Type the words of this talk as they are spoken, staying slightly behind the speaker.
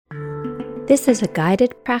This is a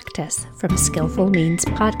guided practice from Skillful Means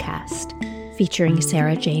podcast, featuring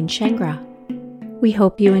Sarah Jane Shangra. We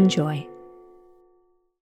hope you enjoy.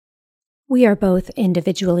 We are both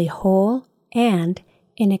individually whole and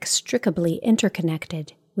inextricably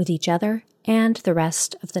interconnected with each other and the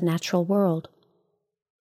rest of the natural world.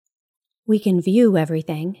 We can view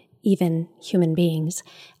everything, even human beings,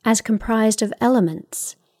 as comprised of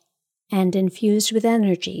elements and infused with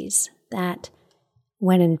energies that,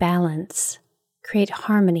 when in balance, create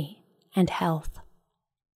harmony and health.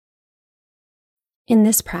 In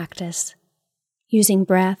this practice, using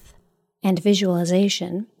breath and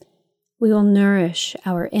visualization, we will nourish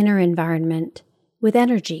our inner environment with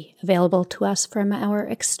energy available to us from our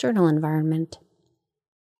external environment.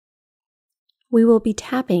 We will be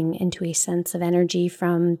tapping into a sense of energy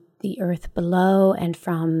from the earth below and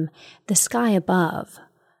from the sky above.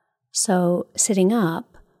 So, sitting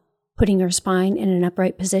up, putting your spine in an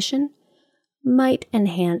upright position, might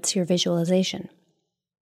enhance your visualization.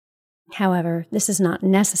 However, this is not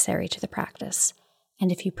necessary to the practice,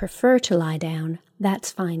 and if you prefer to lie down,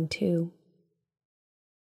 that's fine too.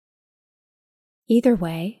 Either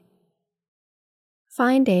way,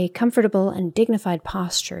 find a comfortable and dignified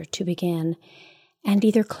posture to begin, and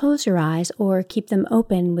either close your eyes or keep them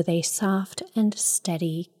open with a soft and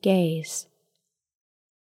steady gaze.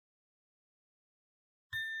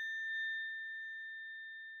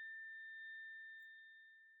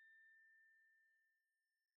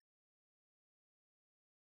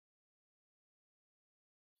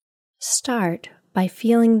 Start by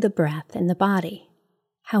feeling the breath in the body,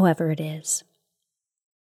 however it is.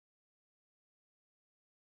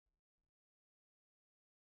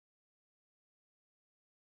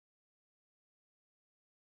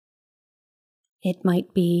 It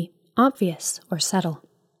might be obvious or subtle,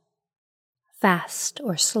 fast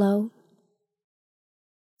or slow,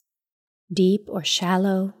 deep or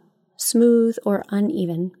shallow, smooth or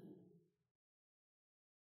uneven.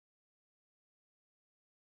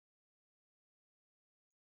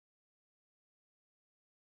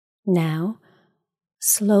 Now,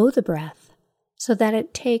 slow the breath so that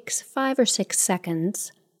it takes 5 or 6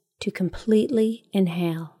 seconds to completely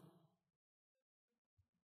inhale,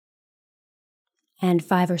 and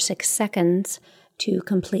 5 or 6 seconds to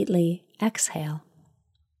completely exhale.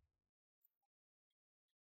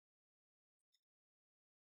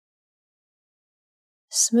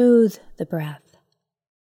 Smooth the breath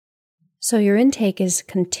so your intake is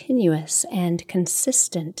continuous and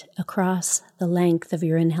consistent across the length of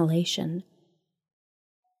your inhalation,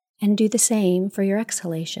 and do the same for your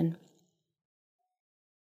exhalation.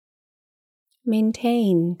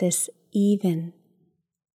 Maintain this even,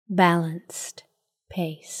 balanced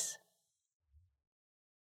pace.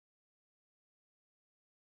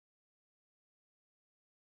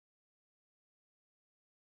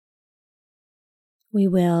 We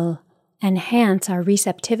will enhance our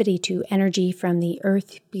receptivity to energy from the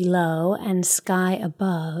earth below and sky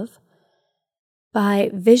above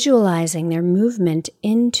by visualizing their movement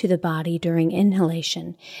into the body during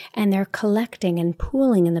inhalation and their collecting and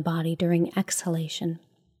pooling in the body during exhalation.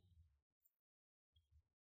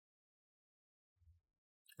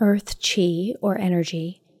 Earth chi, or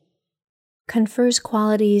energy, confers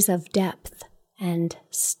qualities of depth and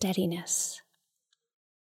steadiness.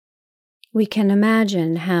 We can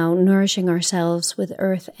imagine how nourishing ourselves with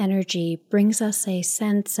earth energy brings us a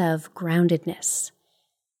sense of groundedness,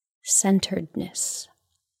 centeredness.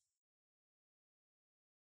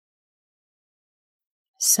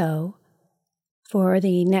 So, for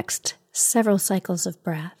the next several cycles of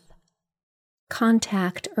breath,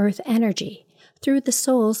 contact earth energy through the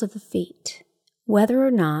soles of the feet, whether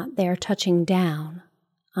or not they are touching down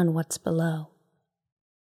on what's below.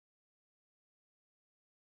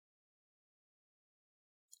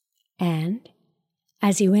 And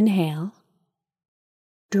as you inhale,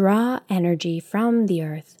 draw energy from the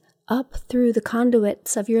earth up through the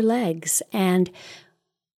conduits of your legs, and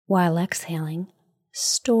while exhaling,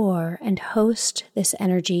 store and host this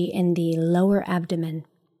energy in the lower abdomen,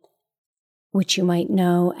 which you might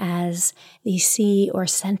know as the sea or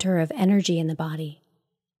center of energy in the body,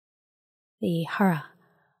 the hara,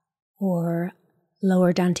 or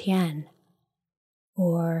lower dantian,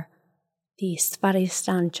 or the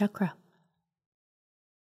Svadhisthana chakra.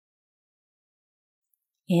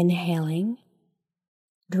 Inhaling,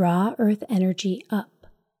 draw earth energy up.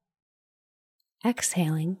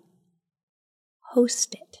 Exhaling,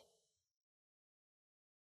 host it.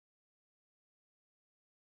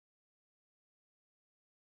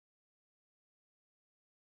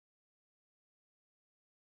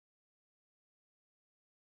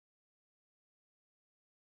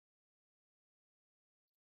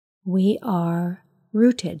 We are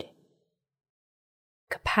rooted,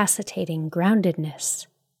 capacitating groundedness,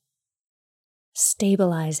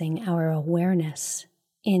 stabilizing our awareness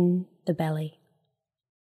in the belly.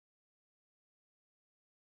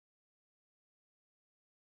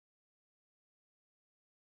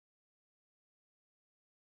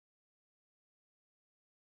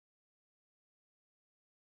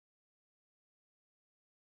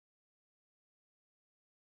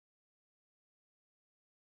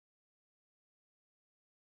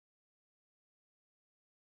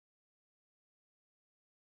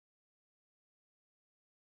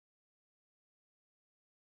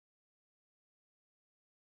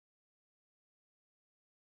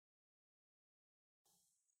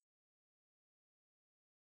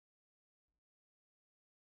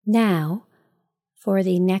 Now, for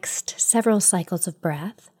the next several cycles of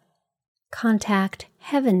breath, contact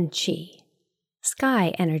heaven chi, sky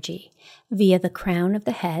energy, via the crown of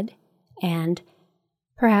the head and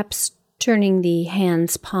perhaps turning the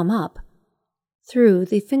hands palm up through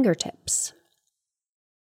the fingertips.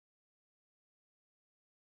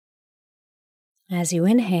 As you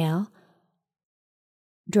inhale,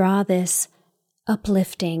 draw this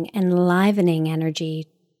uplifting, enlivening energy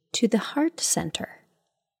to the heart center.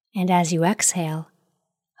 And as you exhale,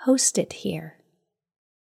 host it here.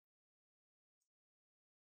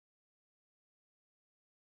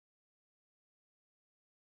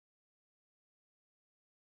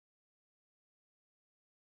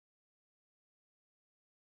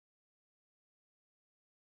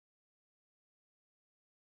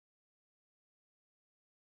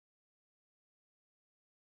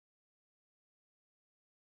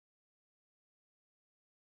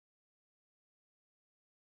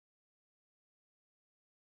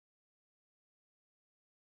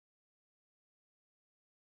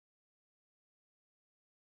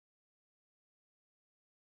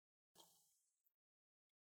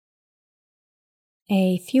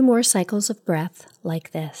 A few more cycles of breath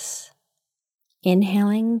like this.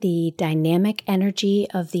 Inhaling the dynamic energy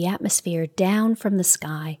of the atmosphere down from the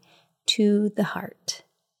sky to the heart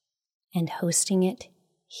and hosting it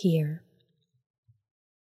here.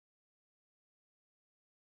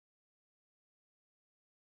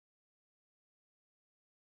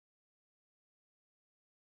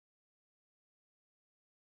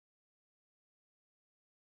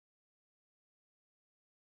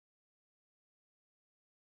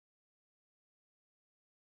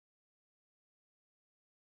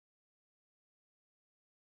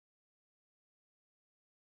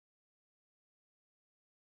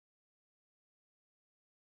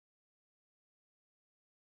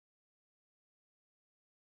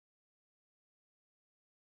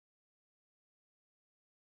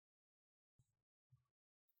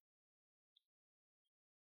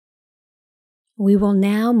 We will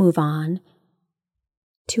now move on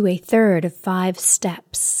to a third of 5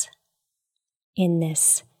 steps in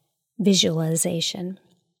this visualization.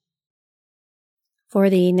 For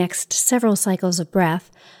the next several cycles of breath,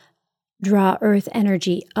 draw earth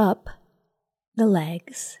energy up the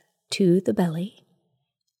legs to the belly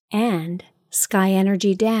and sky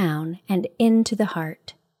energy down and into the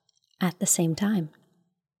heart at the same time.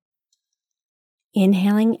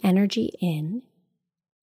 Inhaling energy in,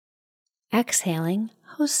 exhaling,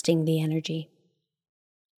 hosting the energy.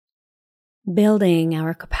 Building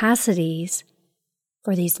our capacities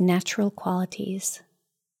for these natural qualities.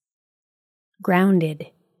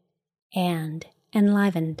 Grounded and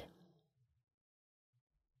enlivened.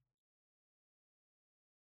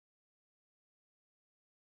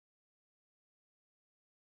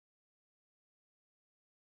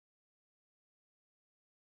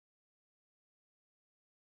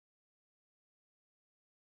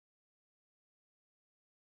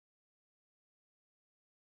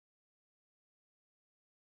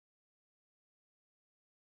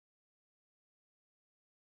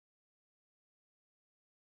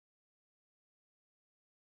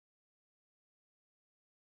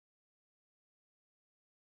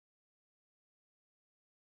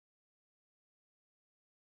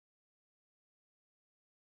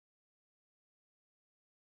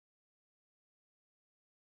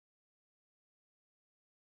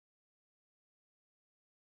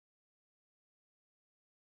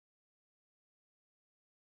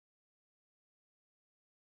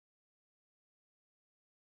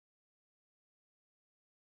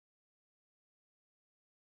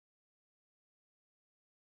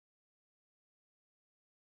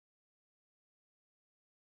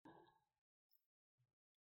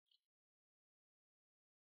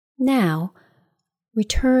 Now,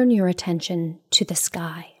 return your attention to the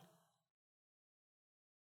sky.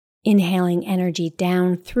 inhaling energy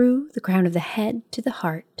down through the crown of the head to the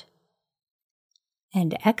heart,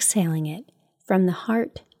 and exhaling it from the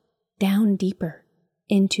heart down deeper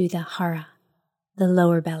into the hara, the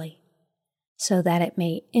lower belly, so that it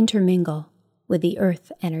may intermingle with the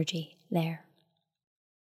earth energy there.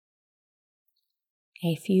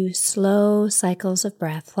 A few slow cycles of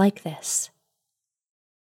breath like this.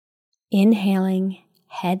 Inhaling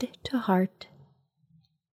head to heart,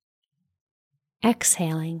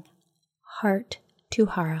 exhaling heart to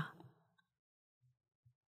hara.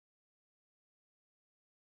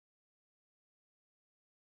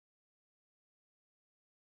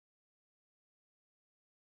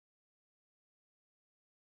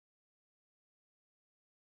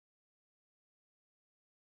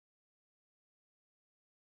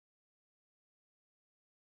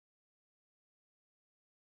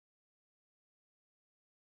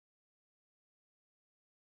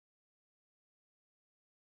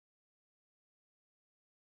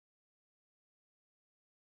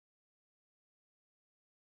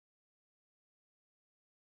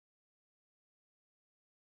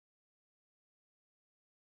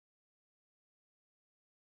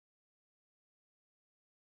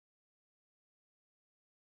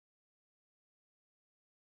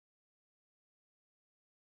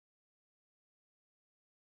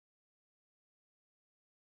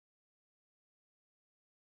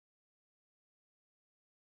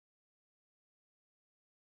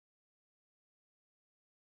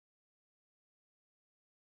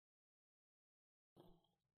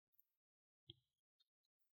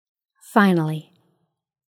 Finally,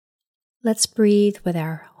 let's breathe with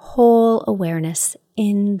our whole awareness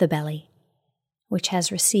in the belly, which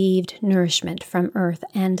has received nourishment from earth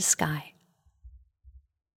and sky.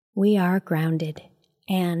 We are grounded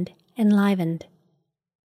and enlivened.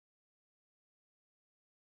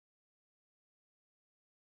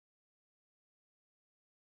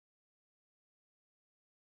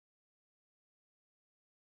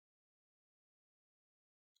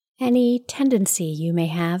 Any tendency you may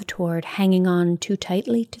have toward hanging on too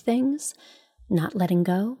tightly to things, not letting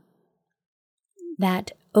go,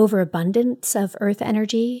 that overabundance of earth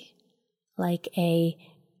energy, like a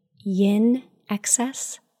yin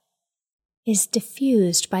excess, is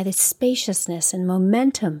diffused by the spaciousness and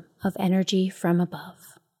momentum of energy from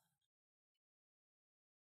above.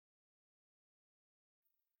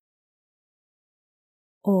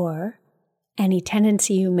 Or any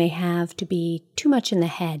tendency you may have to be too much in the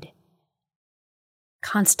head,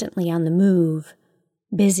 constantly on the move,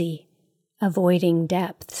 busy, avoiding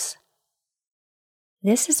depths.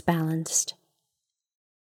 This is balanced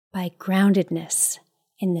by groundedness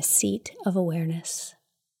in the seat of awareness.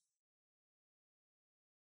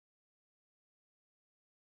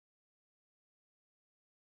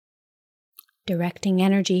 Directing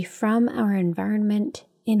energy from our environment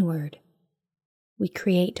inward, we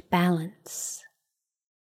create balance,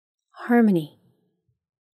 harmony,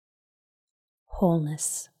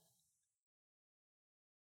 wholeness.